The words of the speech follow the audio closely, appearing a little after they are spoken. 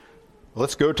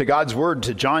Let's go to God's Word,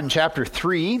 to John chapter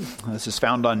 3. This is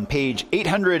found on page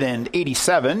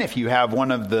 887. If you have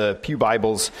one of the Pew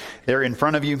Bibles there in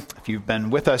front of you. If you've been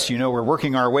with us, you know we're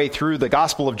working our way through the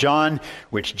Gospel of John,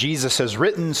 which Jesus has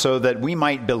written so that we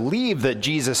might believe that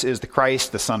Jesus is the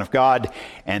Christ, the Son of God,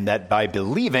 and that by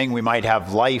believing we might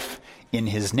have life in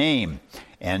his name.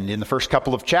 And in the first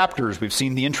couple of chapters, we've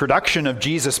seen the introduction of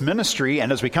Jesus' ministry.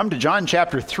 And as we come to John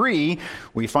chapter 3,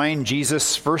 we find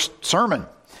Jesus' first sermon.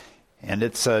 And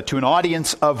it's to an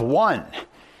audience of one.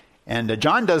 And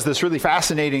John does this really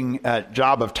fascinating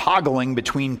job of toggling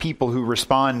between people who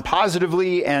respond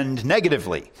positively and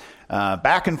negatively.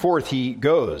 Back and forth he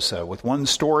goes with one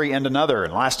story and another.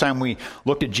 And last time we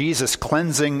looked at Jesus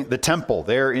cleansing the temple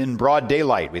there in broad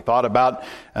daylight. We thought about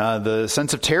the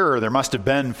sense of terror there must have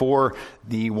been for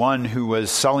the one who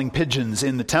was selling pigeons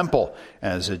in the temple,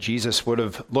 as Jesus would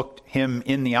have looked him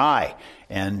in the eye.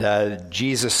 And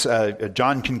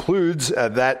John concludes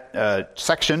that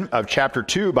section of chapter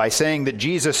 2 by saying that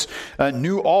Jesus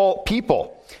knew all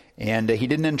people. And he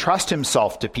didn't entrust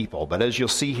himself to people. But as you'll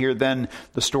see here, then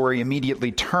the story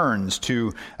immediately turns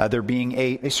to there being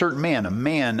a certain man, a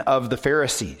man of the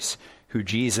Pharisees, who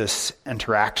Jesus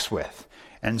interacts with.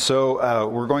 And so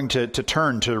we're going to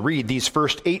turn to read these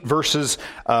first 8 verses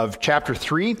of chapter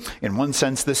 3. In one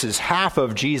sense, this is half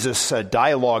of Jesus'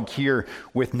 dialogue here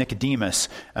with Nicodemus.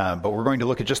 But we're going to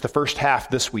look at just the first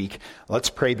half this week. Let's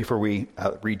pray before we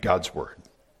read God's word.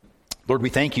 Lord, we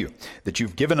thank you that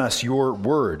you've given us your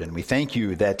word, and we thank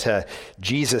you that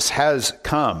Jesus has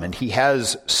come and he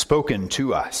has spoken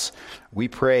to us. We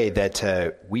pray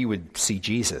that we would see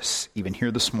Jesus even here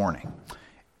this morning.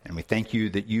 And we thank you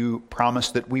that you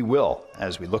promise that we will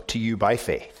as we look to you by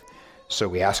faith. So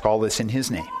we ask all this in his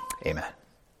name. Amen.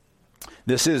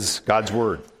 This is God's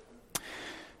word.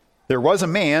 There was a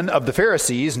man of the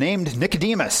Pharisees named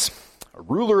Nicodemus, a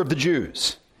ruler of the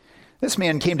Jews. This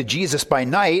man came to Jesus by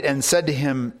night and said to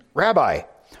him, "Rabbi,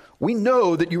 we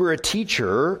know that you are a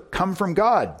teacher come from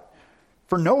God,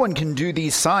 for no one can do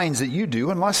these signs that you do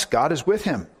unless God is with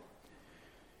him."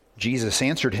 Jesus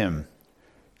answered him,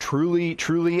 "Truly,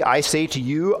 truly, I say to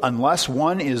you, unless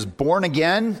one is born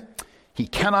again, he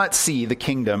cannot see the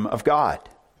kingdom of God."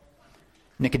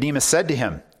 Nicodemus said to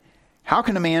him, "How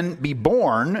can a man be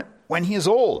born when he is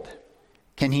old?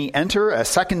 Can he enter a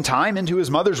second time into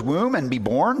his mother's womb and be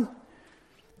born?"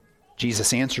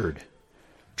 Jesus answered,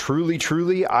 "Truly,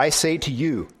 truly, I say to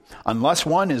you, unless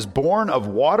one is born of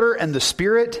water and the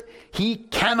Spirit, he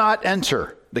cannot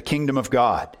enter the kingdom of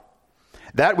God.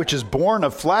 That which is born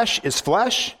of flesh is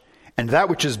flesh, and that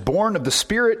which is born of the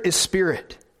Spirit is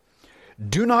spirit.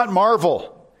 Do not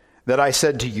marvel that I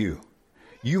said to you,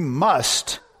 you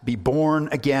must be born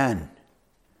again.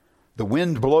 The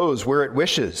wind blows where it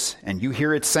wishes, and you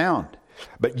hear its sound,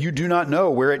 but you do not know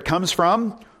where it comes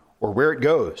from or where it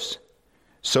goes.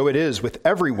 So it is with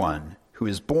everyone who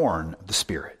is born of the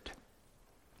Spirit."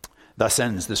 Thus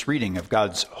ends this reading of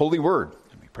God's holy word.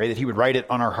 We pray that he would write it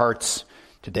on our hearts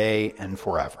today and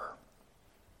forever.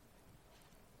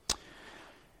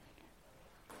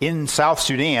 In South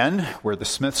Sudan, where the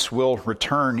Smiths will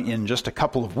return in just a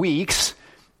couple of weeks,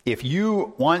 if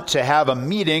you want to have a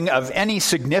meeting of any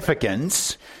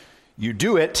significance, you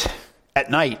do it at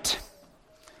night,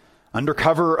 under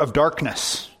cover of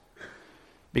darkness.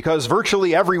 Because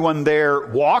virtually everyone there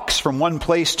walks from one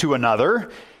place to another,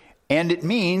 and it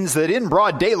means that in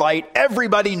broad daylight,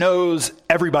 everybody knows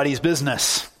everybody's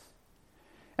business.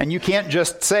 And you can't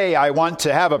just say, I want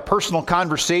to have a personal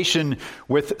conversation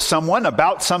with someone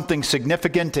about something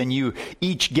significant, and you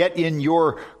each get in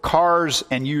your cars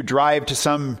and you drive to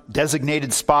some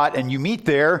designated spot and you meet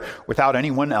there without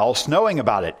anyone else knowing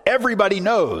about it. Everybody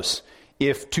knows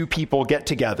if two people get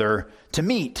together to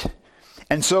meet.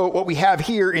 And so what we have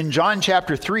here in John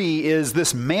chapter 3 is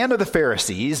this man of the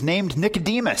Pharisees named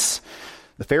Nicodemus.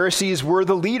 The Pharisees were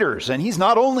the leaders, and he's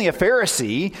not only a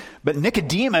Pharisee, but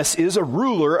Nicodemus is a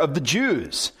ruler of the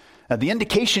Jews. The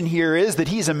indication here is that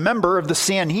he's a member of the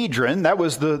Sanhedrin. That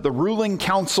was the ruling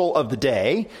council of the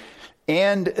day.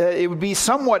 And it would be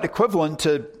somewhat equivalent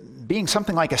to being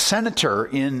something like a senator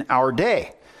in our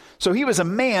day. So he was a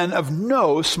man of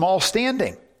no small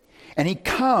standing. And he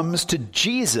comes to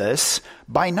Jesus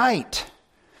by night.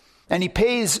 And he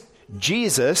pays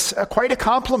Jesus quite a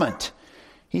compliment.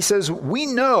 He says, "We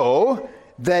know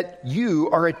that you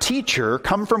are a teacher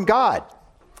come from God,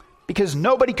 because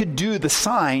nobody could do the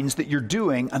signs that you're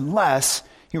doing unless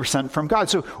you were sent from God."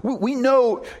 So we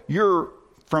know you're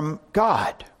from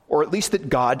God, or at least that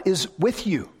God is with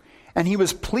you. And he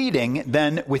was pleading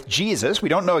then with Jesus. We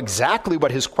don't know exactly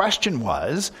what his question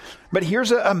was, but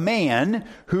here's a man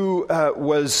who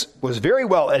was very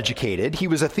well educated. He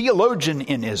was a theologian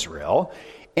in Israel,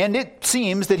 and it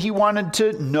seems that he wanted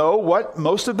to know what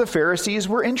most of the Pharisees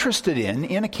were interested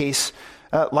in a case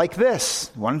like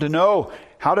this. He wanted to know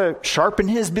how to sharpen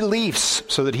his beliefs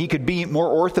so that he could be more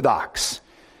orthodox.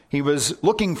 He was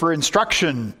looking for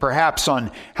instruction, perhaps,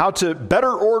 on how to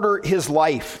better order his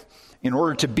life in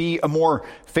order to be a more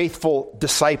faithful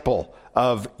disciple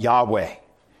of Yahweh.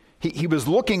 He was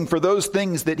looking for those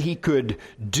things that he could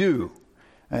do.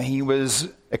 He was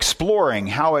exploring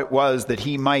how it was that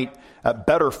he might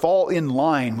better fall in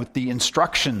line with the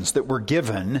instructions that were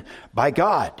given by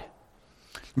God.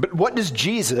 But what does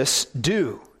Jesus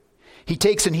do? He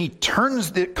takes and he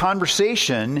turns the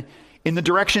conversation in the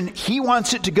direction he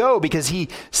wants it to go, because he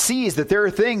sees that there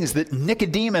are things that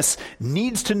Nicodemus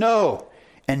needs to know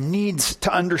and needs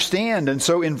to understand. And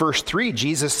so in verse 3,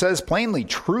 Jesus says plainly,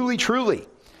 "Truly, truly."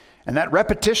 And that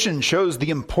repetition shows the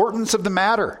importance of the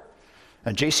matter.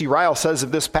 And J.C. Ryle says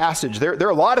of this passage, there are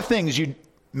a lot of things you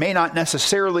may not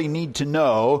necessarily need to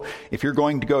know if you're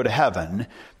going to go to heaven,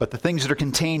 but the things that are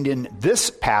contained in this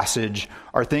passage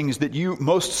are things that you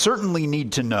most certainly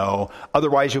need to know,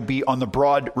 otherwise you'll be on the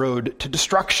broad road to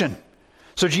destruction.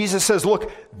 So Jesus says, look,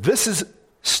 this is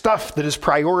stuff that is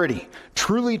priority.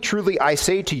 Truly, truly, I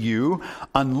say to you,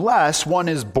 unless one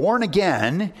is born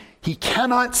again, he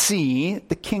cannot see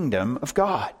the kingdom of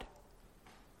God.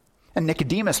 And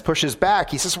Nicodemus pushes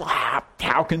back. He says, well,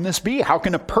 how can this be? How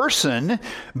can a person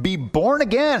be born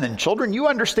again? And children, you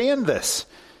understand this.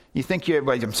 You think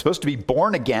I'm supposed to be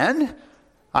born again?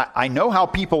 I know how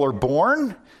people are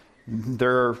born.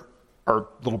 There are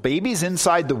little babies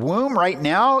inside the womb right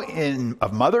now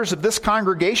of mothers of this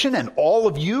congregation, and all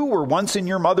of you were once in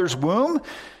your mother's womb.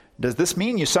 Does this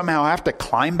mean you somehow have to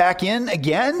climb back in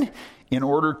again in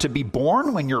order to be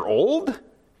born when you're old?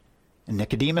 And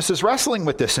Nicodemus is wrestling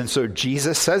with this, and so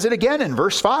Jesus says it again in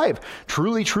verse 5.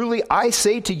 Truly, truly, I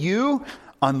say to you,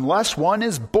 unless one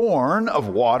is born of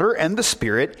water and the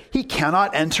Spirit, he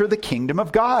cannot enter the kingdom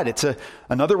of God. It's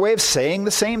another way of saying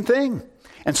the same thing.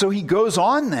 And so he goes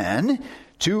on then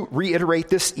to reiterate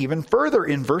this even further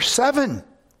in verse 7.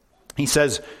 He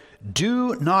says,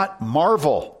 do not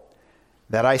marvel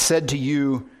that I said to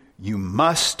you, you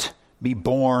must be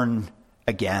born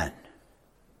again.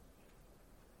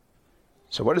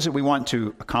 So what is it we want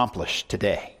to accomplish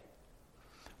today?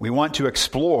 We want to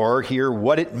explore here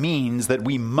what it means that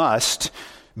we must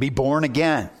be born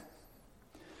again.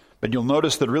 But you'll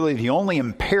notice that really the only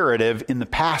imperative in the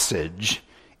passage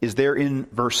is there in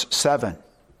verse 7.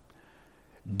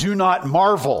 Do not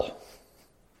marvel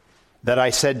that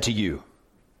I said to you,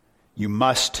 you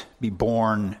must be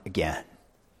born again.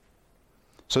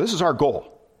 So this is our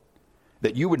goal,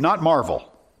 that you would not marvel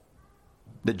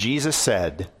that Jesus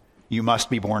said, you must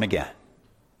be born again.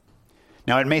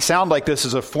 Now, it may sound like this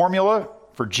is a formula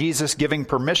for Jesus giving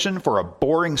permission for a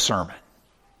boring sermon.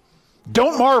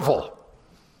 Don't marvel.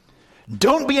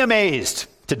 Don't be amazed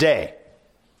today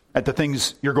at the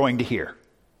things you're going to hear.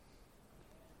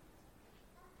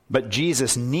 But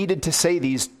Jesus needed to say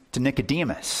these to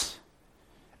Nicodemus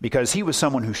because he was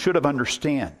someone who should have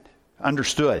understood,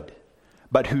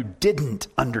 but who didn't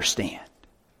understand.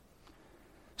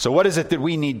 So what is it that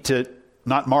we need to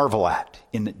not marvel at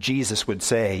in that Jesus would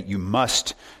say, you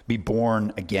must be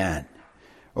born again?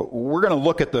 We're going to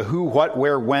look at the who, what,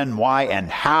 where, when, why, and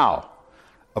how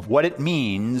of what it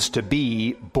means to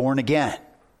be born again.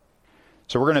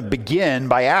 So we're going to begin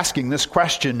by asking this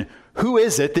question, who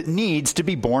is it that needs to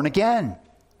be born again?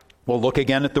 We'll look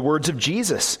again at the words of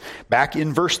Jesus. Back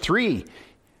in verse 3,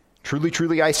 truly,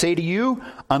 truly, I say to you,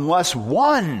 unless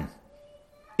one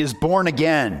is born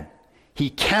again, he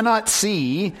cannot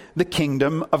see the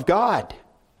kingdom of God.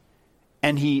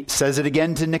 And he says it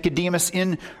again to Nicodemus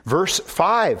in verse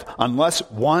 5, unless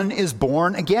one is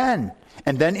born again.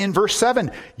 And then in verse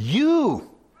 7, you,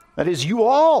 that is you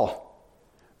all,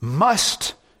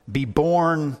 must be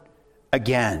born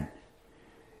again.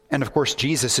 And of course,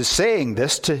 Jesus is saying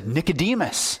this to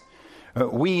Nicodemus.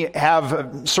 We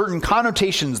have certain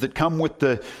connotations that come with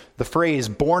the phrase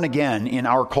born again in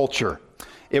our culture.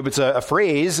 It was a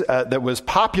phrase that was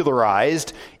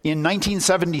popularized in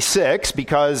 1976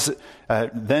 because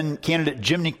then candidate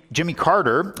Jimmy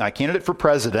Carter, candidate for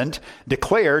president,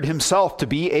 declared himself to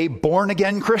be a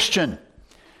born-again Christian.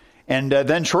 And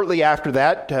then shortly after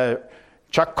that,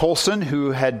 Chuck Colson,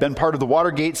 who had been part of the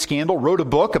Watergate scandal, wrote a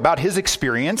book about his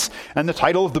experience, and the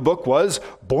title of the book was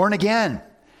Born Again.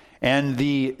 And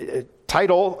the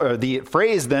title, or the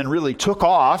phrase then really took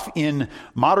off in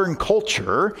modern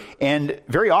culture, and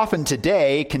very often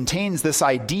today contains this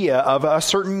idea of a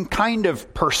certain kind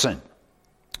of person.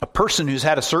 A person who's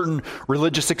had a certain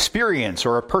religious experience,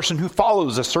 or a person who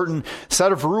follows a certain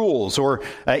set of rules, or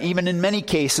even in many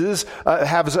cases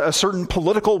has a certain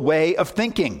political way of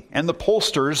thinking. And the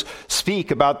pollsters speak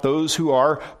about those who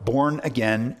are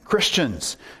born-again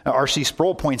Christians. R.C.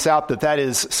 Sproul points out that that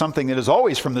is something that is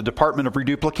always from the Department of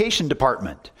Reduplication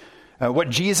Department.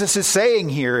 What Jesus is saying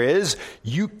here is,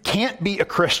 you can't be a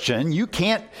Christian, you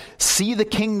can't see the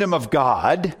kingdom of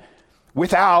God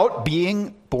without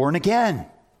being born again.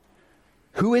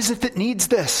 Who is it that needs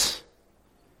this?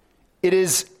 It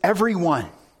is everyone.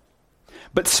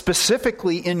 But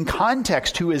specifically in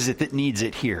context, who is it that needs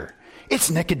it here? It's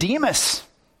Nicodemus.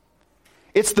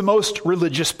 It's the most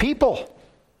religious people.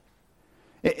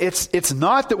 It's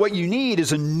not that what you need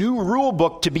is a new rule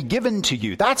book to be given to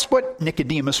you. That's what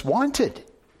Nicodemus wanted.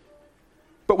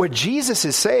 But what Jesus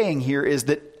is saying here is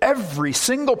that every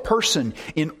single person,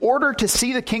 in order to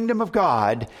see the kingdom of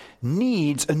God,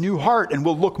 needs a new heart. And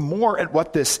we'll look more at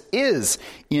what this is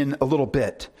in a little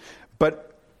bit.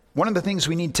 But one of the things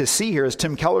we need to see here, as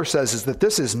Tim Keller says, is that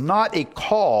this is not a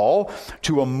call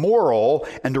to a moral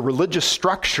and a religious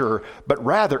structure, but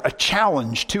rather a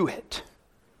challenge to it.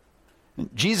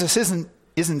 Jesus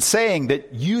isn't saying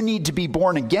that you need to be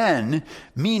born again,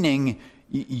 meaning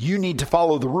you need to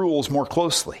follow the rules more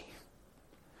closely,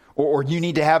 or you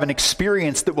need to have an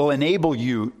experience that will enable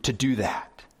you to do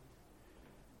that.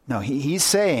 No, he's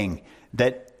saying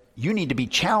that you need to be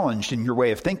challenged in your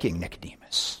way of thinking,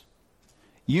 Nicodemus.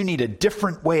 You need a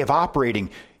different way of operating.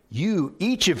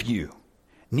 Each of you,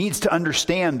 needs to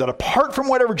understand that apart from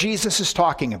whatever Jesus is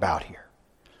talking about here,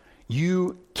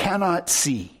 you cannot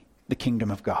see the kingdom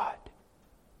of God.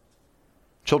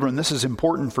 Children, this is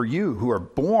important for you who are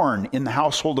born in the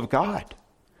household of God.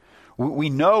 We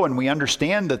know and we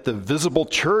understand that the visible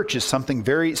church is something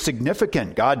very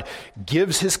significant. God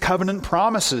gives his covenant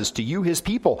promises to you, his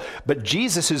people. But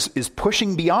Jesus is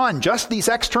pushing beyond just these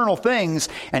external things,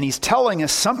 and he's telling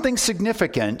us something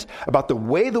significant about the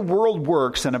way the world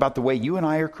works and about the way you and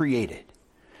I are created.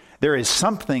 There is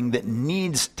something that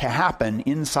needs to happen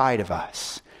inside of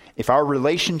us if our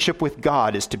relationship with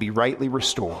God is to be rightly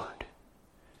restored.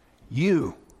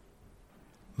 You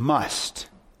must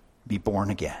be born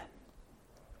again.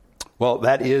 Well,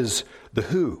 that is the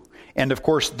who. And of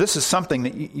course, this is something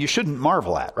that you shouldn't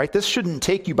marvel at, right? This shouldn't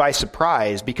take you by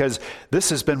surprise, because this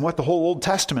has been what the whole Old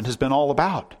Testament has been all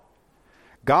about.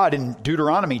 God in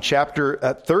Deuteronomy chapter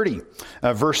 30,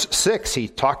 verse 6, he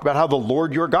talked about how the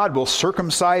Lord your God will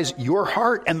circumcise your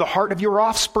heart and the heart of your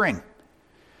offspring.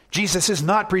 Jesus is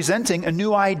not presenting a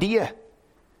new idea.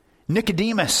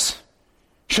 Nicodemus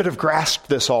should have grasped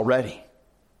this already.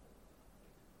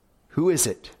 Who is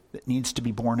it that needs to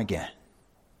be born again?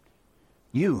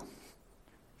 You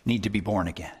need to be born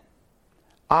again.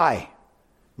 I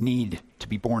need to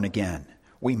be born again.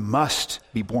 We must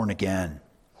be born again.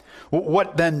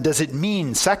 What then does it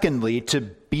mean, secondly, to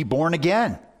be born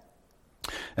again?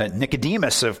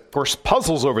 Nicodemus, of course,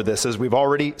 puzzles over this, as we've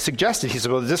already suggested. He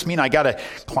said, well, does this mean I got to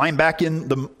climb back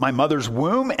in my mother's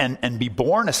womb and be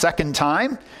born a second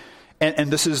time?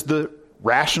 And this is the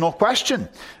rational question.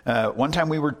 One time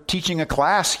we were teaching a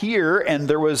class here, and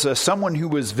there was someone who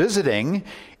was visiting,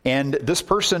 and this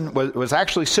person was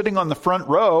actually sitting on the front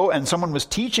row, and someone was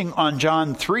teaching on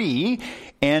John 3,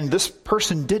 and this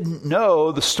person didn't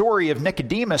know the story of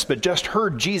Nicodemus, but just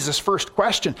heard Jesus' first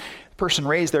question. The person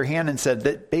raised their hand and said,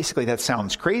 that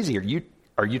sounds crazy.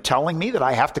 Are you telling me that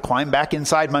I have to climb back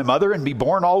inside my mother and be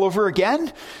born all over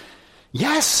again?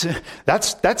 Yes,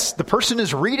 that's the person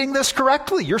is reading this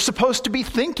correctly. You're supposed to be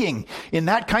thinking in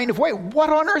that kind of way. What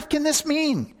on earth can this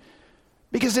mean?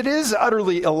 Because it is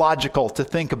utterly illogical to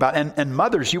think about. And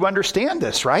mothers, you understand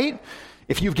this, right?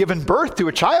 If you've given birth to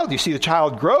a child, you see the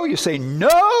child grow, you say,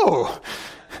 no,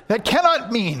 that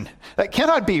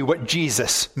cannot be what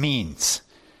Jesus means.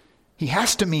 He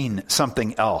has to mean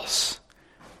something else.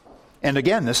 And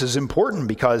again, this is important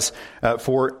because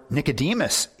for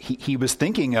Nicodemus, he was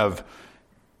thinking of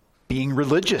being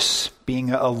religious,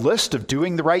 being a list of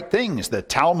doing the right things. The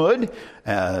Talmud,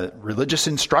 religious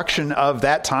instruction of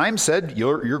that time, said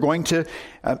you're going to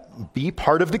be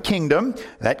part of the kingdom,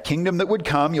 that kingdom that would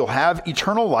come. You'll have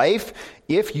eternal life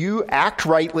if you act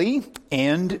rightly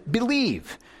and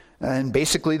believe. And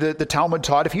basically the Talmud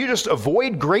taught if you just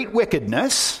avoid great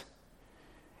wickedness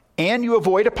and you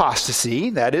avoid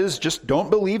apostasy, that is, just don't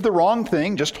believe the wrong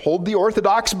thing, just hold the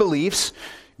orthodox beliefs,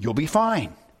 you'll be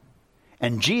fine.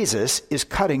 And Jesus is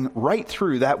cutting right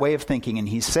through that way of thinking. And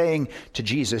he's saying to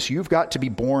Jesus, you've got to be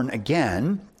born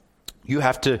again. You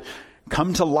have to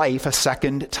come to life a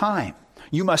second time.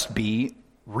 You must be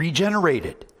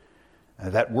regenerated.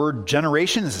 That word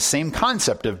generation is the same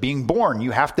concept of being born.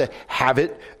 You have to have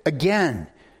it again.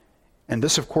 And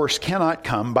this, of course, cannot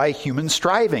come by human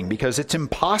striving, because it's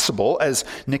impossible, as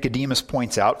Nicodemus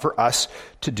points out, for us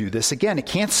to do this again. It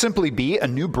can't simply be a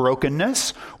new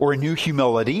brokenness or a new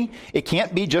humility. It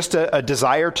can't be just a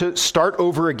desire to start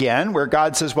over again, where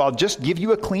God says, well, I'll just give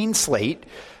you a clean slate.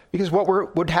 Because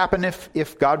what would happen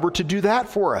if God were to do that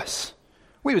for us?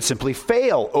 We would simply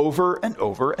fail over and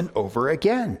over and over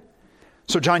again.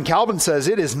 So John Calvin says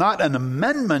it is not an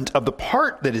amendment of the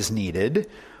part that is needed,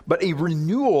 but a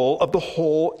renewal of the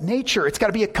whole nature. It's got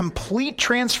to be a complete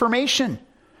transformation.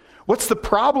 What's the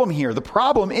problem here? The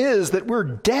problem is that we're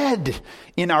dead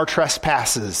in our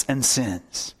trespasses and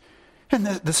sins. And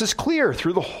this is clear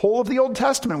through the whole of the Old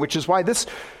Testament, which is why this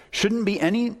shouldn't be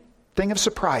anything of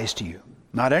surprise to you.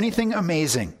 Not anything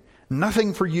amazing.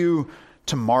 Nothing for you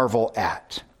to marvel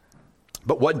at.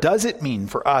 But what does it mean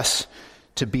for us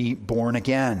to be born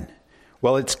again?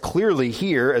 Well, it's clearly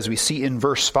here, as we see in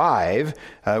verse 5,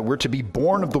 we're to be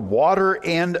born of the water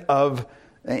and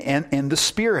the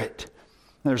Spirit.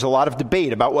 There's a lot of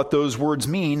debate about what those words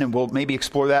mean, and we'll maybe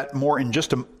explore that more in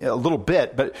just a little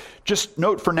bit. But just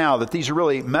note for now that these are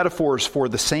really metaphors for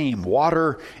the same,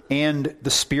 water and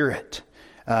the Spirit.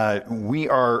 We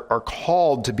are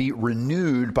called to be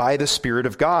renewed by the Spirit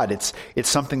of God. It's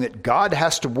something that God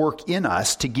has to work in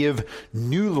us to give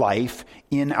new life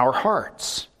in our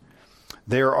hearts.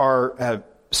 There are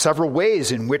several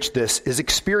ways in which this is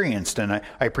experienced, and I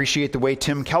appreciate the way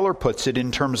Tim Keller puts it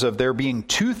in terms of there being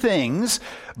two things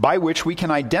by which we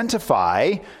can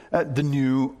identify the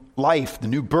new life, the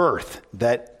new birth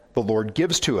that the Lord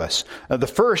gives to us. The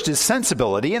first is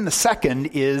sensibility, and the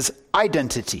second is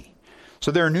identity.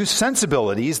 So there are new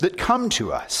sensibilities that come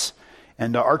to us.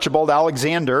 And Archibald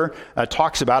Alexander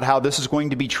talks about how this is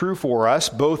going to be true for us,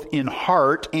 both in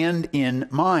heart and in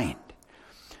mind.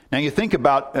 Now you think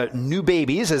about new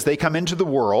babies as they come into the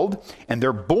world and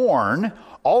they're born,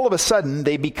 all of a sudden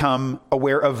they become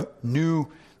aware of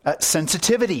new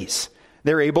sensitivities.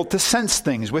 They're able to sense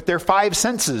things with their five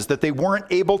senses that they weren't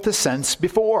able to sense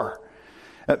before.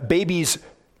 Babies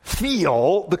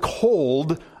feel the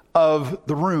cold of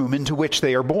the room into which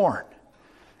they are born.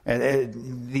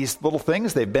 These little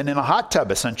things, they've been in a hot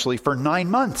tub essentially for 9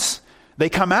 months. They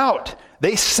come out,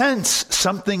 they sense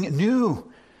something new,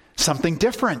 something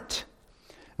different.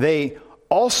 They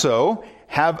also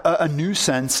have a new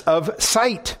sense of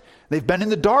sight. They've been in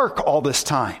the dark all this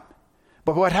time.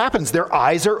 But what happens? Their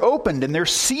eyes are opened and they're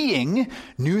seeing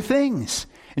new things.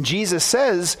 And Jesus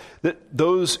says that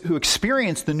those who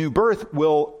experience the new birth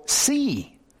will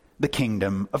see the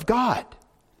kingdom of God.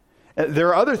 There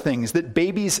are other things that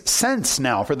babies sense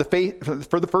now for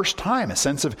the first time, a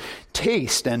sense of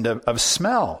taste and of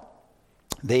smell.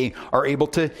 They are able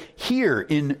to hear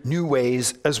in new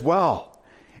ways as well.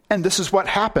 And this is what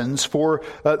happens for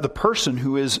the person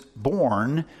who is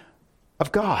born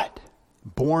of God,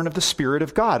 born of the Spirit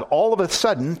of God. All of a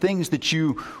sudden, things that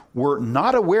you were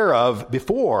not aware of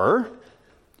before,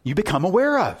 you become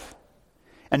aware of.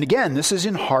 And again, this is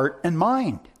in heart and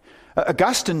mind.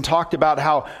 Augustine talked about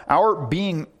how our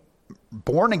being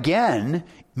born again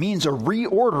means a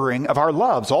reordering of our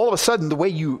loves. All of a sudden, the way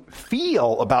you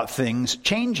feel about things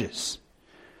changes.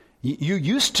 You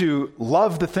used to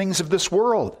love the things of this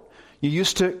world. You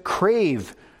used to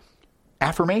crave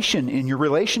affirmation in your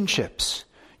relationships.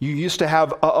 You used to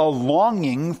have a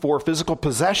longing for physical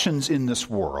possessions in this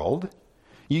world.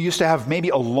 You used to have maybe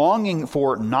a longing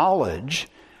for knowledge.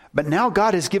 But now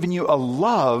God has given you a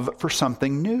love for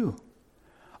something new.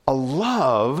 A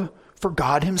love for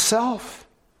God Himself.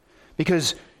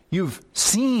 Because you've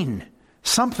seen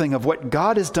something of what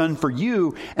God has done for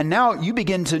you, and now you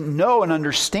begin to know and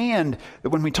understand that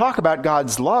when we talk about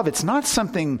God's love, it's not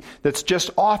something that's just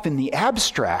off in the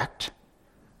abstract,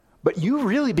 but you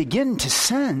really begin to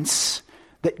sense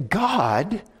that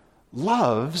God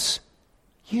loves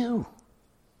you.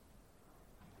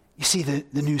 You see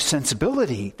the new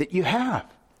sensibility that you have.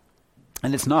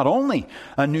 And it's not only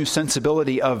a new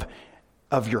sensibility of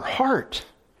your heart,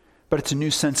 but it's a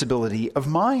new sensibility of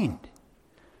mind.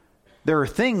 There are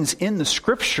things in the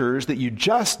Scriptures that you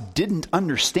just didn't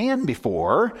understand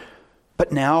before,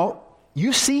 but now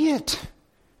you see it.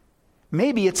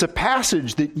 Maybe it's a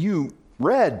passage that you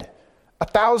read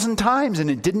 1,000 times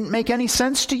and it didn't make any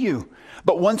sense to you.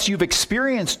 But once you've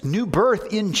experienced new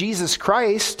birth in Jesus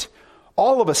Christ,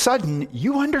 all of a sudden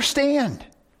you understand.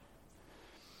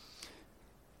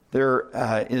 there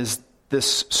is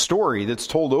this story that's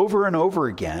told over and over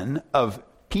again of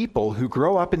people who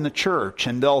grow up in the church,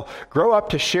 and they'll grow up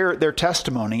to share their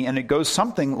testimony, and it goes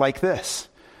something like this.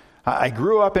 I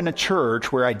grew up in a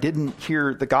church where I didn't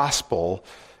hear the gospel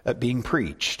being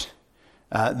preached.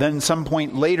 Then some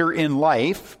point later in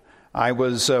life, I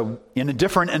was in a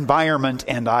different environment,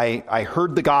 and I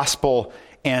heard the gospel,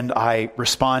 and I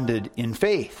responded in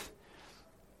faith.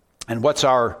 And what's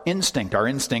our instinct? Our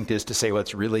instinct is to say, well,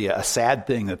 it's really a sad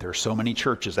thing that there are so many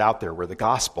churches out there where the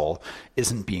gospel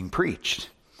isn't being preached.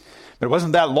 But it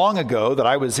wasn't that long ago that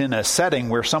I was in a setting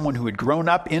where someone who had grown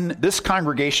up in this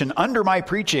congregation under my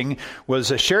preaching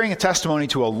was sharing a testimony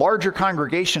to a larger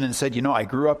congregation and said, I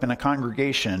grew up in a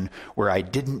congregation where I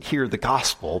didn't hear the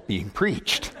gospel being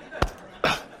preached.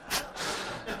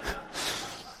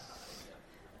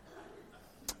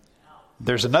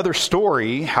 There's another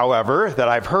story, however, that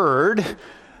I've heard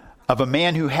of a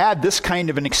man who had this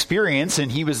kind of an experience,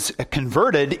 and he was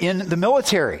converted in the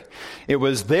military. It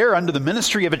was there under the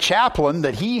ministry of a chaplain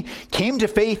that he came to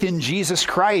faith in Jesus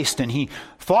Christ, and he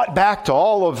thought back to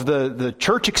all of the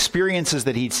church experiences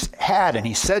that he'd had, and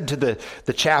he said to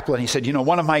the chaplain, he said,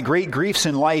 one of my great griefs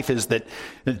in life is that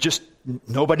just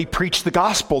nobody preached the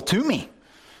gospel to me,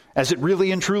 as it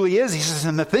really and truly is. He says,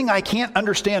 and the thing I can't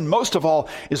understand most of all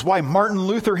is why Martin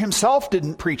Luther himself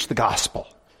didn't preach the gospel.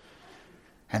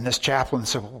 And this chaplain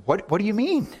said, well, what do you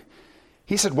mean?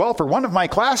 He said, well, for one of my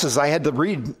classes, I had to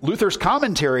read Luther's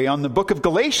commentary on the book of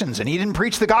Galatians, and he didn't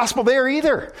preach the gospel there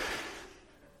either.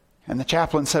 And the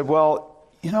chaplain said, well,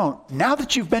 now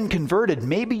that you've been converted,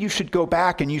 maybe you should go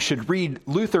back and you should read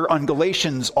Luther on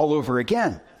Galatians all over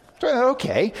again.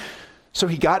 Okay. So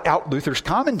he got out Luther's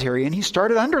commentary and he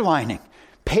started underlining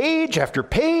page after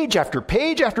page after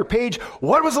page after page.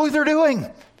 What was Luther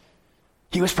doing?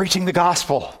 He was preaching the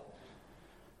gospel.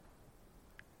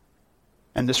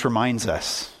 And this reminds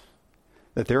us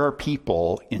that there are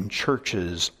people in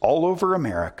churches all over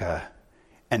America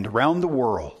and around the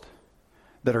world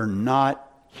that are not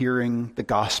hearing the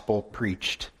gospel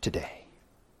preached today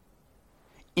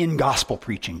in gospel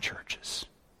preaching churches.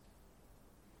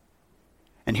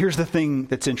 And here's the thing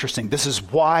that's interesting. This is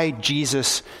why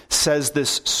Jesus says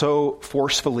this so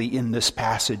forcefully in this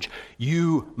passage.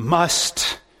 You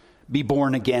must be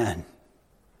born again.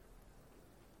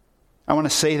 I want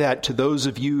to say that to those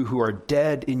of you who are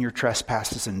dead in your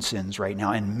trespasses and sins right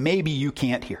now, and maybe you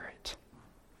can't hear it.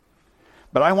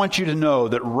 But I want you to know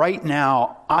that right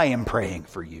now I am praying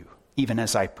for you, even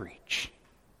as I preach.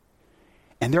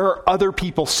 And there are other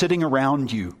people sitting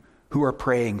around you who are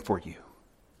praying for you.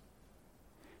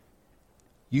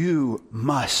 You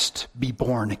must be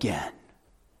born again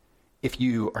if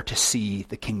you are to see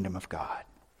the kingdom of God.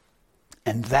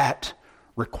 And that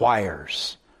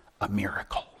requires a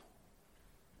miracle.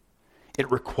 It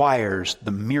requires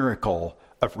the miracle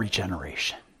of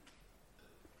regeneration,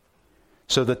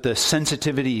 so that the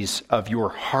sensitivities of your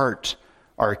heart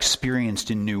are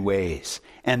experienced in new ways,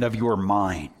 and of your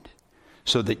mind,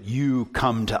 so that you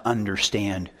come to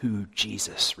understand who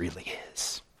Jesus really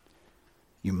is.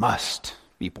 You must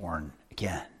be born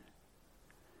again.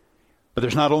 But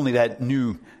there's not only that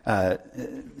new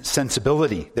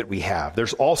sensibility that we have,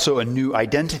 there's also a new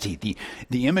identity.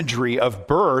 The imagery of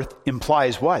birth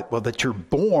implies what? Well, that you're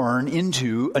born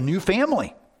into a new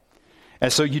family.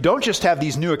 And so you don't just have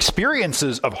these new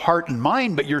experiences of heart and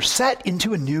mind, but you're set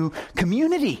into a new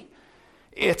community.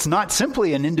 It's not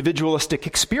simply an individualistic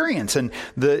experience. And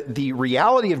the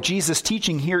reality of Jesus'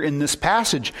 teaching here in this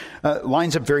passage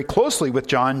lines up very closely with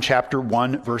John chapter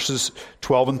 1, verses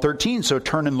 12 and 13. So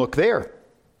turn and look there.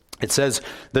 It says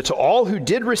that to all who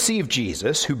did receive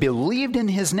Jesus, who believed in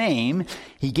his name,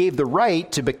 he gave the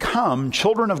right to become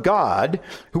children of God,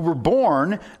 who were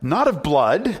born not of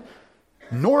blood,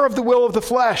 nor of the will of the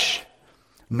flesh,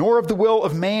 nor of the will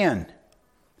of man,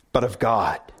 but of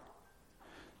God.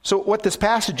 So what this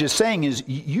passage is saying is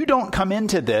you don't come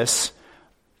into this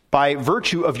by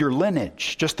virtue of your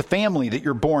lineage, just the family that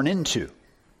you're born into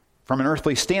from an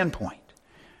earthly standpoint.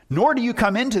 Nor do you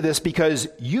come into this because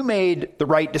you made the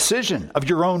right decision of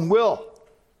your own will.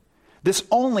 This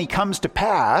only comes to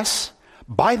pass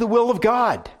by the will of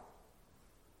God.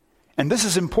 And this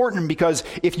is important because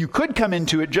if you could come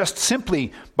into it just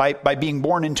simply by being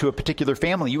born into a particular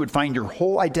family, you would find your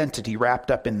whole identity wrapped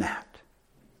up in that.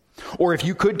 Or if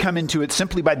you could come into it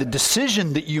simply by the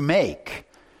decision that you make,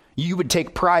 you would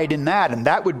take pride in that, and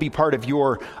that would be part of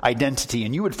your identity.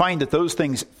 And you would find that those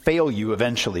things fail you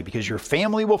eventually, because your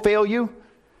family will fail you,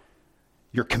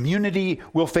 your community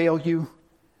will fail you,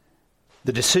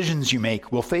 the decisions you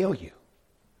make will fail you.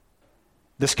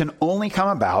 This can only come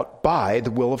about by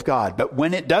the will of God. But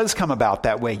when it does come about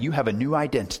that way, you have a new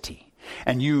identity.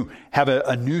 And you have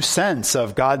a new sense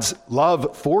of God's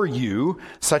love for you,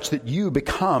 such that you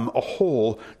become a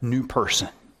whole new person.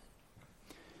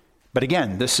 But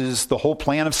again, this is the whole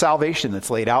plan of salvation that's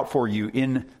laid out for you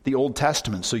in the Old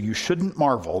Testament. So you shouldn't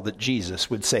marvel that Jesus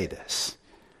would say this,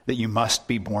 that you must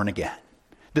be born again.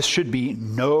 This should be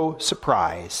no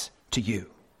surprise to you.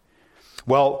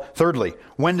 Well, thirdly,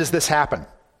 when does this happen?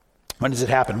 When does it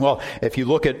happen? Well, if you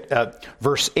look at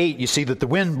verse 8, you see that the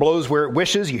wind blows where it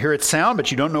wishes. You hear its sound, but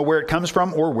you don't know where it comes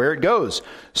from or where it goes.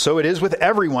 So it is with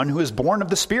everyone who is born of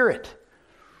the Spirit.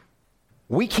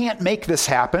 We can't make this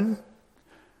happen.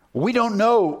 We don't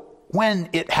know when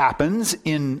it happens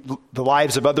in the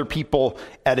lives of other people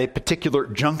at a particular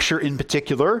juncture in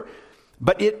particular,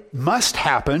 but it must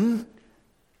happen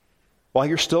while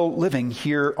you're still living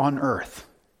here on earth.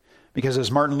 Because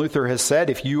as Martin Luther has said,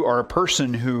 if you are a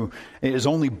person who is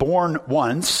only born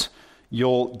once,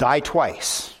 you'll die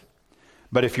twice.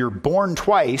 But if you're born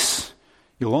twice,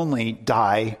 you'll only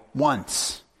die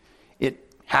once.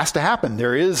 It has to happen.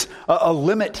 There is a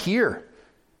limit here.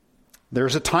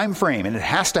 There's a time frame, and it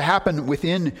has to happen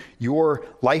within your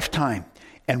lifetime.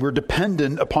 And we're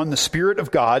dependent upon the Spirit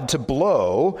of God to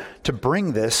blow to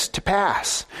bring this to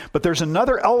pass. But there's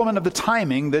another element of the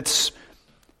timing that's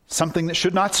something that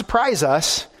should not surprise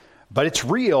us, but it's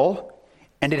real,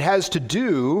 and it has to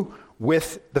do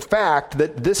with the fact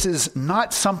that this is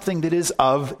not something that is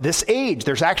of this age.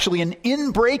 There's actually an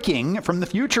inbreaking from the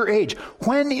future age.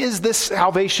 When is this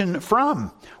salvation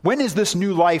from? When is this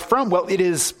new life from? Well, it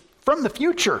is from the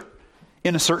future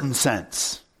in a certain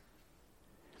sense.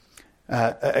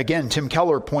 Again, Tim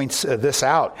Keller points this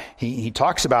out. He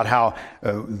talks about how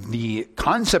the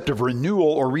concept of renewal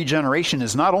or regeneration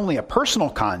is not only a personal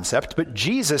concept, but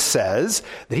Jesus says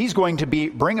that he's going to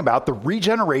bring about the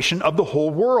regeneration of the whole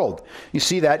world. You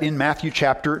see that in Matthew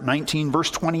chapter 19, verse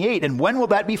 28. And when will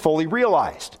that be fully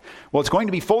realized? Well, it's going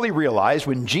to be fully realized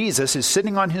when Jesus is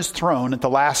sitting on his throne at the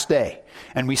last day.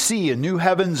 And we see a new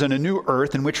heavens and a new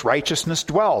earth in which righteousness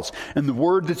dwells. And the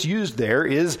word that's used there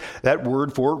is that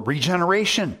word for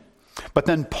regeneration. But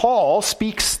then Paul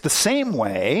speaks the same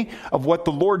way of what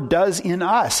the Lord does in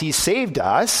us. He saved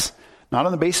us, not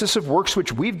on the basis of works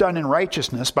which we've done in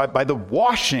righteousness, but by the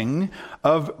washing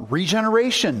of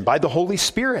regeneration, by the Holy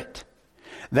Spirit.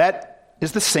 That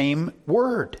is the same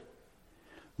word.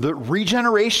 The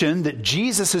regeneration that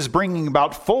Jesus is bringing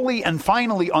about fully and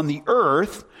finally on the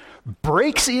earth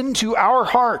breaks into our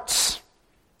hearts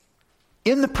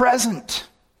in the present.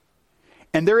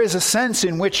 And there is a sense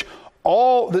in which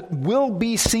all that will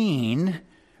be seen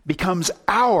becomes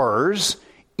ours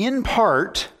in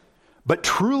part, but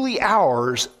truly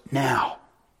ours now.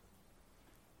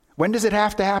 When does it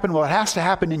have to happen? Well, it has to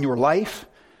happen in your life,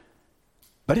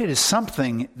 but it is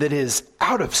something that is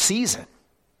out of season.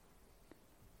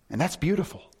 And that's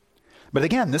beautiful. But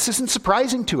again, this isn't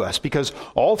surprising to us because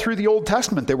all through the Old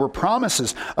Testament, there were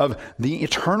promises of the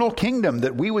eternal kingdom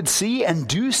that we would see and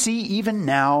do see even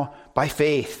now by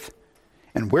faith.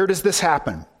 And where does this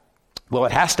happen? Well,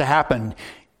 it has to happen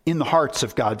in the hearts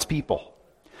of God's people.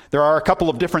 There are a couple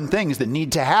of different things that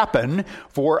need to happen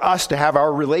for us to have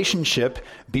our relationship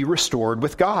be restored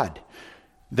with God.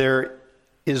 There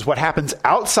is what happens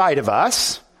outside of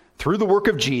us through the work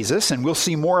of Jesus, and we'll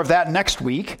see more of that next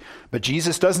week. But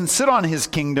Jesus doesn't sit on his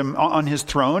kingdom, on his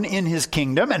throne in his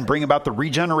kingdom and bring about the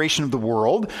regeneration of the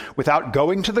world without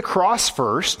going to the cross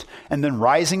first and then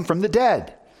rising from the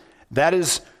dead. That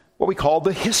is what we call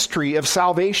the history of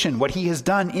salvation, what he has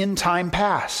done in time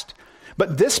past.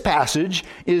 But this passage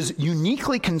is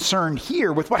uniquely concerned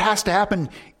here with what has to happen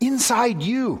inside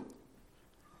you.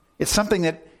 It's something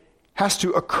that has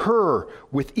to occur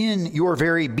within your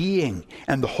very being,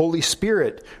 and the Holy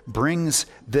Spirit brings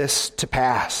this to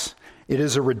pass. It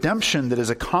is a redemption that is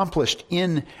accomplished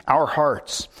in our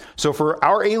hearts. So for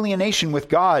our alienation with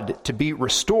God to be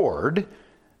restored,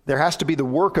 there has to be the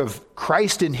work of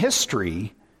Christ in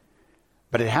history,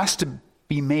 but it has to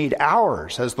be made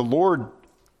ours as the Lord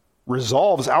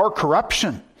resolves our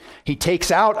corruption. He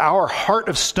takes out our heart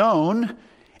of stone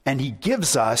and he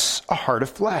gives us a heart of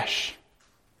flesh.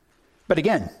 But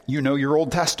again, you know your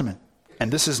Old Testament,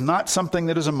 and this is not something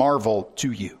that is a marvel to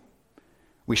you.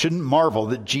 We shouldn't marvel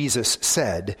that Jesus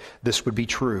said this would be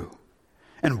true.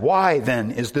 And why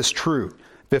then is this true?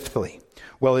 Fifthly,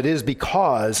 well, it is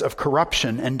because of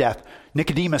corruption and death.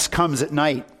 Nicodemus comes at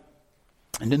night,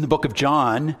 and in the book of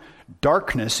John,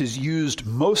 darkness is used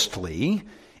mostly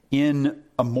in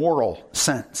a moral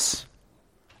sense,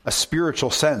 a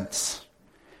spiritual sense.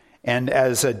 And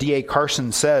as D.A.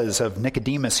 Carson says of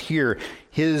Nicodemus here,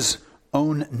 his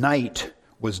own night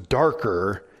was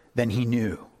darker than he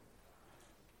knew.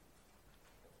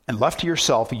 And left to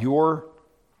yourself, your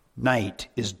night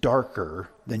is darker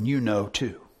than you know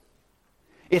too.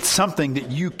 It's something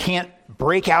that you can't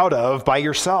break out of by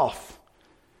yourself.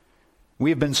 We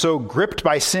have been so gripped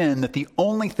by sin that the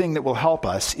only thing that will help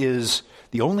us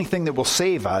the only thing that will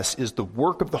save us is the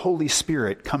work of the Holy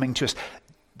Spirit coming to us.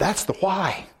 That's the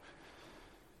why.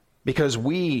 Because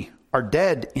we are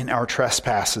dead in our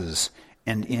trespasses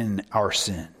and in our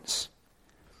sins.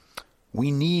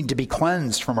 We need to be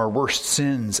cleansed from our worst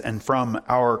sins and from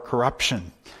our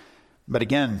corruption. But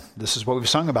again, this is what we've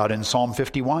sung about in Psalm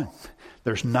 51.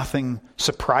 There's nothing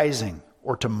surprising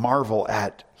or to marvel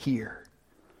at here.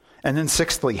 And then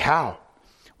sixthly, how?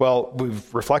 Well,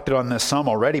 we've reflected on this some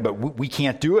already, but we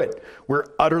can't do it. We're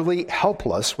utterly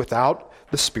helpless without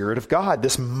the Spirit of God.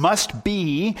 This must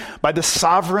be by the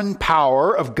sovereign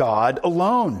power of God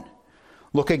alone.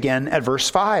 Look again at verse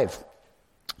 5.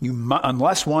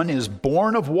 Unless one is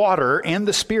born of water and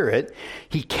the Spirit,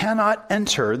 he cannot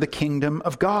enter the kingdom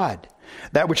of God.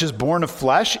 That which is born of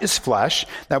flesh is flesh.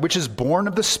 That which is born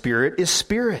of the Spirit is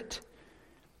spirit.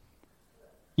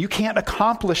 You can't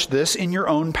accomplish this in your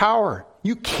own power.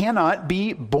 You cannot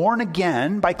be born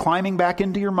again by climbing back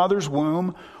into your mother's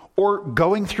womb or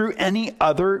going through any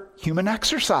other human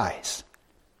exercise.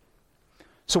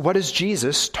 So what is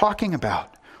Jesus talking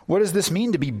about? What does this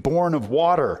mean to be born of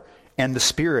water and the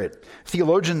Spirit?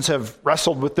 Theologians have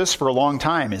wrestled with this for a long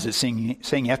time. Is it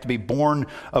saying you have to be born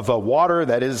of water,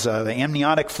 that is the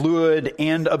amniotic fluid,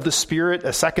 and of the Spirit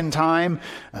a second time?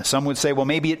 Some would say, well,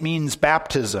 maybe it means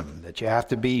baptism, that you have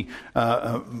to be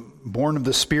born of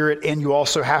the Spirit and you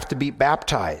also have to be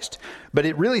baptized. But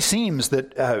it really seems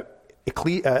that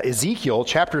Ezekiel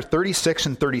chapter 36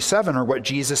 and 37 are what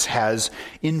Jesus has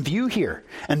in view here.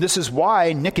 And this is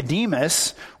why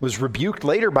Nicodemus was rebuked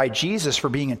later by Jesus for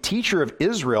being a teacher of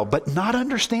Israel, but not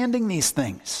understanding these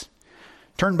things.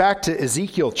 Turn back to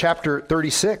Ezekiel chapter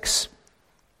 36.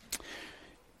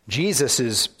 Jesus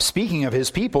is speaking of his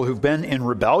people who've been in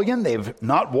rebellion. They've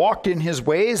not walked in his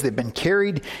ways. They've been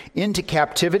carried into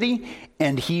captivity.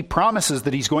 And he promises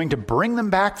that he's going to bring them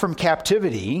back from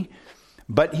captivity,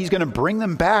 but he's going to bring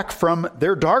them back from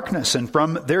their darkness and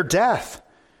from their death.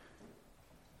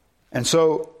 And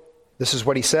so this is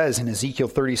what he says in Ezekiel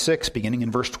 36, beginning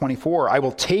in verse 24. I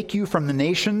will take you from the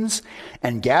nations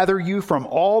and gather you from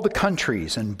all the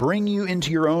countries and bring you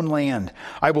into your own land.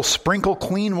 I will sprinkle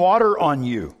clean water on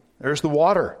you. There's the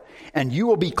water. And you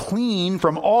will be clean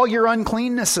from all your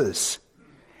uncleannesses.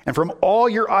 And from all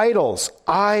your idols,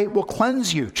 I will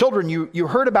cleanse you. Children, you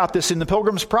heard about this in the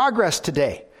Pilgrim's Progress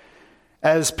today.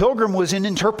 As Pilgrim was in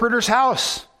Interpreter's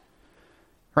house,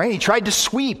 right? He tried to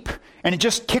sweep, and it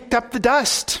just kicked up the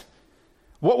dust.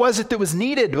 What was it that was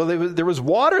needed? Well, there was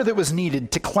water that was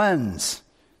needed to cleanse,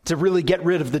 to really get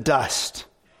rid of the dust.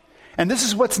 And this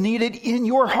is what's needed in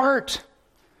your heart.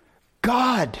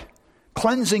 God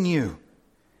cleansing you.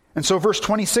 And so verse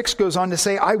 26 goes on to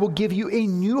say, I will give you a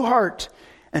new heart,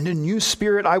 and a new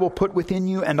spirit I will put within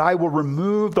you, and I will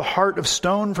remove the heart of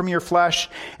stone from your flesh,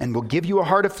 and will give you a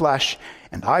heart of flesh,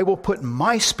 and I will put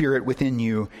my spirit within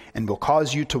you, and will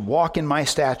cause you to walk in my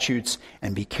statutes,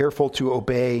 and be careful to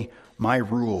obey my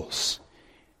rules.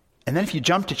 And then if you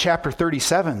jump to chapter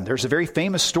 37, there's a very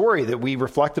famous story that we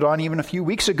reflected on even a few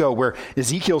weeks ago, where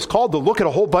Ezekiel's called to look at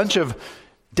a whole bunch of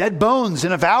dead bones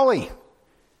in a valley.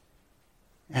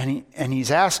 And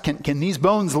he's asked, can these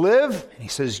bones live? And he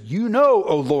says, you know,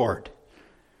 O Lord.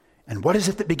 And what is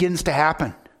it that begins to happen?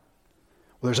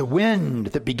 Well, there's a wind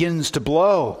that begins to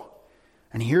blow.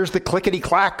 And he hears the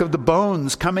clickety-clack of the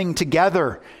bones coming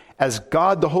together as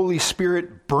God the Holy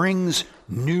Spirit brings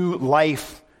new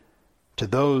life to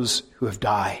those who have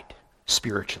died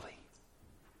spiritually.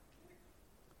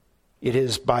 It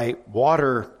is by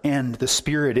water and the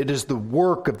Spirit. It is the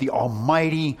work of the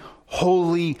Almighty,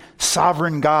 holy,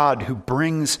 sovereign God who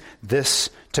brings this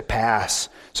to pass.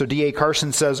 So D.A.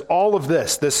 Carson says all of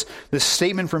this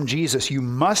statement from Jesus, you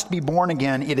must be born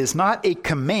again. It is not a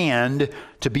command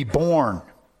to be born,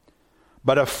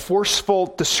 but a forceful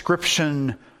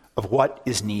description of what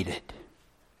is needed.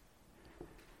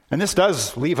 And this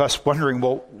does leave us wondering,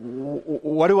 well,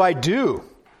 what do I do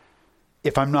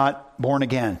if I'm not born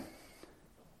again?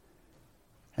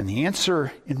 And the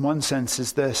answer, in one sense,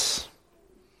 is this: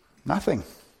 nothing.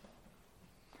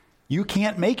 You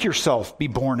can't make yourself be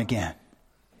born again.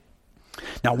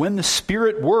 Now, when the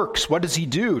Spirit works, what does he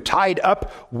do? Tied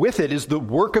up with it is the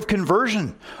work of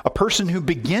conversion. A person who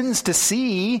begins to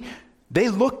see, they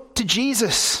look to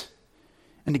Jesus.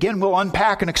 And again, we'll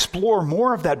unpack and explore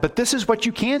more of that. But this is what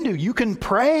you can do. You can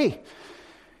pray.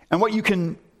 And what you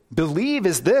can believe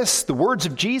is this, the words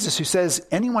of Jesus who says,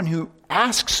 anyone who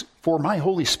asks for my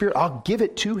Holy Spirit, I'll give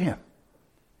it to him.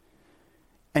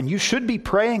 And you should be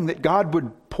praying that God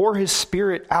would pour his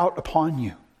Spirit out upon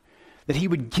you, that he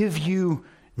would give you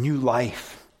new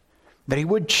life, that he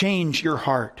would change your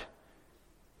heart,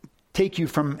 take you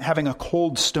from having a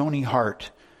cold, stony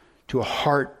heart to a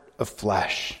heart of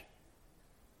flesh.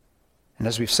 And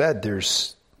as we've said,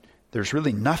 there's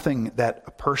really nothing that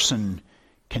a person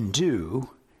can do,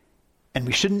 and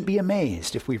we shouldn't be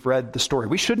amazed if we've read the story.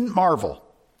 We shouldn't marvel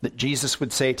that Jesus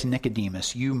would say to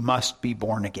Nicodemus, you must be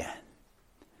born again.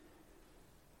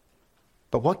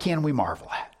 But what can we marvel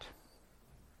at?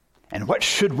 And what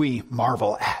should we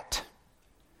marvel at?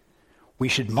 We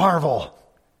should marvel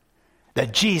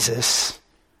that Jesus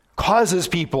causes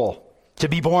people to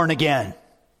be born again.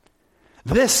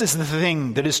 This is the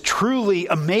thing that is truly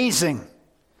amazing.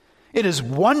 It is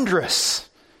wondrous,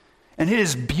 and it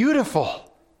is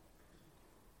beautiful.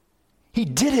 He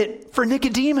did it for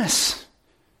Nicodemus.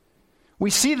 We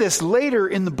see this later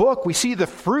in the book. We see the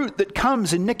fruit that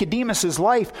comes in Nicodemus's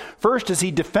life. First, as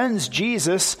he defends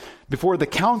Jesus before the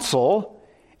council,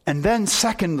 and then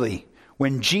secondly,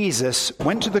 when Jesus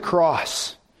went to the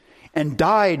cross and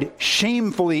died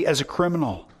shamefully as a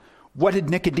criminal, what did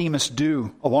Nicodemus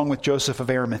do along with Joseph of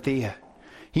Arimathea?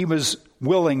 He was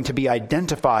willing to be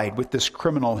identified with this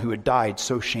criminal who had died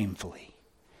so shamefully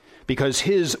because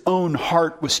his own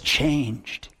heart was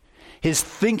changed. His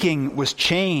thinking was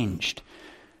changed.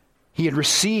 He had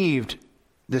received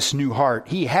this new heart.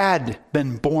 He had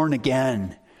been born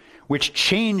again, which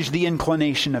changed the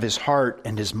inclination of his heart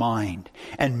and his mind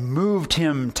and moved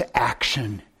him to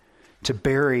action to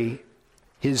bury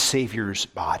his Savior's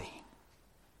body.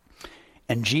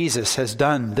 And Jesus has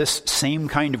done this same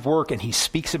kind of work, and he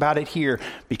speaks about it here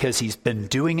because he's been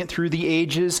doing it through the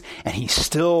ages, and he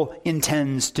still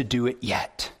intends to do it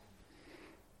yet.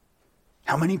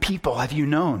 How many people have you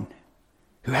known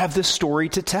who have this story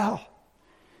to tell?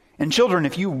 And children,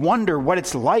 if you wonder what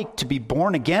it's like to be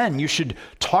born again, you should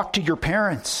talk to your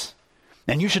parents.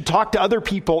 And you should talk to other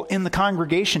people in the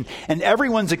congregation. And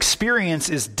everyone's experience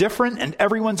is different, and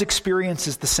everyone's experience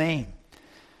is the same.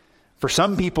 For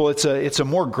some people, it's a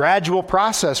more gradual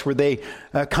process where they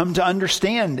come to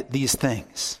understand these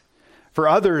things. For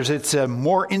others, it's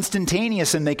more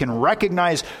instantaneous, and they can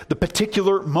recognize the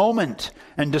particular moment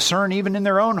and discern even in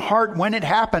their own heart when it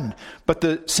happened. But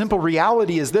the simple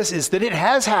reality is this, is that it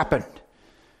has happened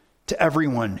to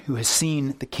everyone who has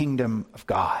seen the kingdom of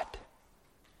God.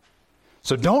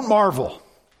 So don't marvel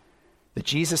that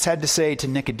Jesus had to say to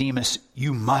Nicodemus,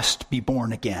 you must be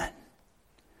born again.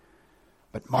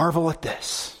 But marvel at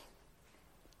this,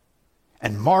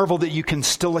 and marvel that you can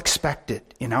still expect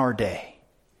it in our day,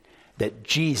 that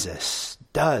Jesus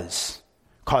does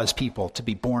cause people to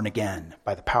be born again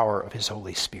by the power of his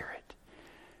Holy Spirit.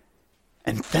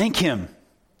 And thank him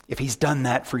if he's done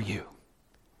that for you.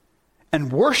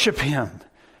 And worship him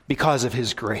because of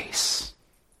his grace.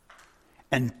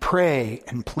 And pray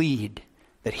and plead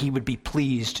that he would be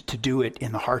pleased to do it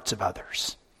in the hearts of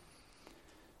others,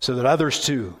 so that others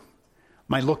too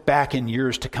might look back in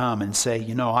years to come and say,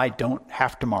 I don't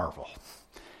have to marvel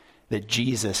that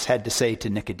Jesus had to say to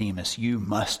Nicodemus, you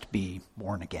must be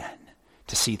born again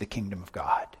to see the kingdom of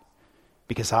God.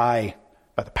 Because I,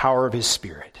 by the power of his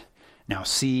Spirit, now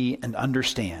see and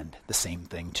understand the same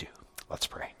thing too. Let's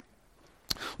pray.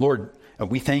 Lord,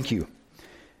 we thank you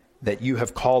that you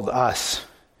have called us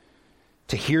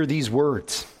to hear these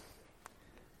words,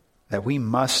 that we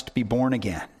must be born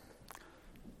again.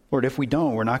 Lord, if we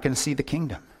don't, we're not going to see the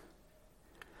kingdom.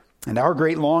 And our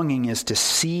great longing is to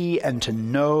see and to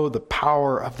know the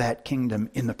power of that kingdom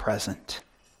in the present.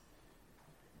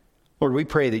 Lord, we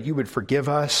pray that you would forgive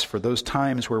us for those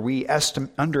times where we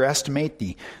underestimate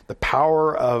the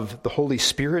power of the Holy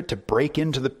Spirit to break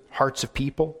into the hearts of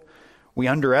people. We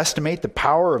underestimate the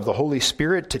power of the Holy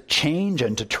Spirit to change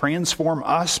and to transform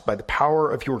us by the power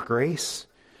of your grace.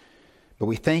 But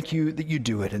we thank you that you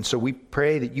do it. And so we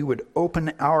pray that you would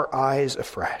open our eyes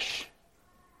afresh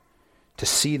to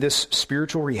see this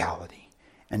spiritual reality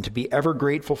and to be ever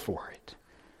grateful for it,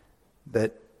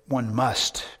 that one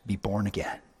must be born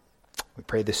again. We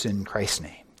pray this in Christ's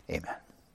name. Amen.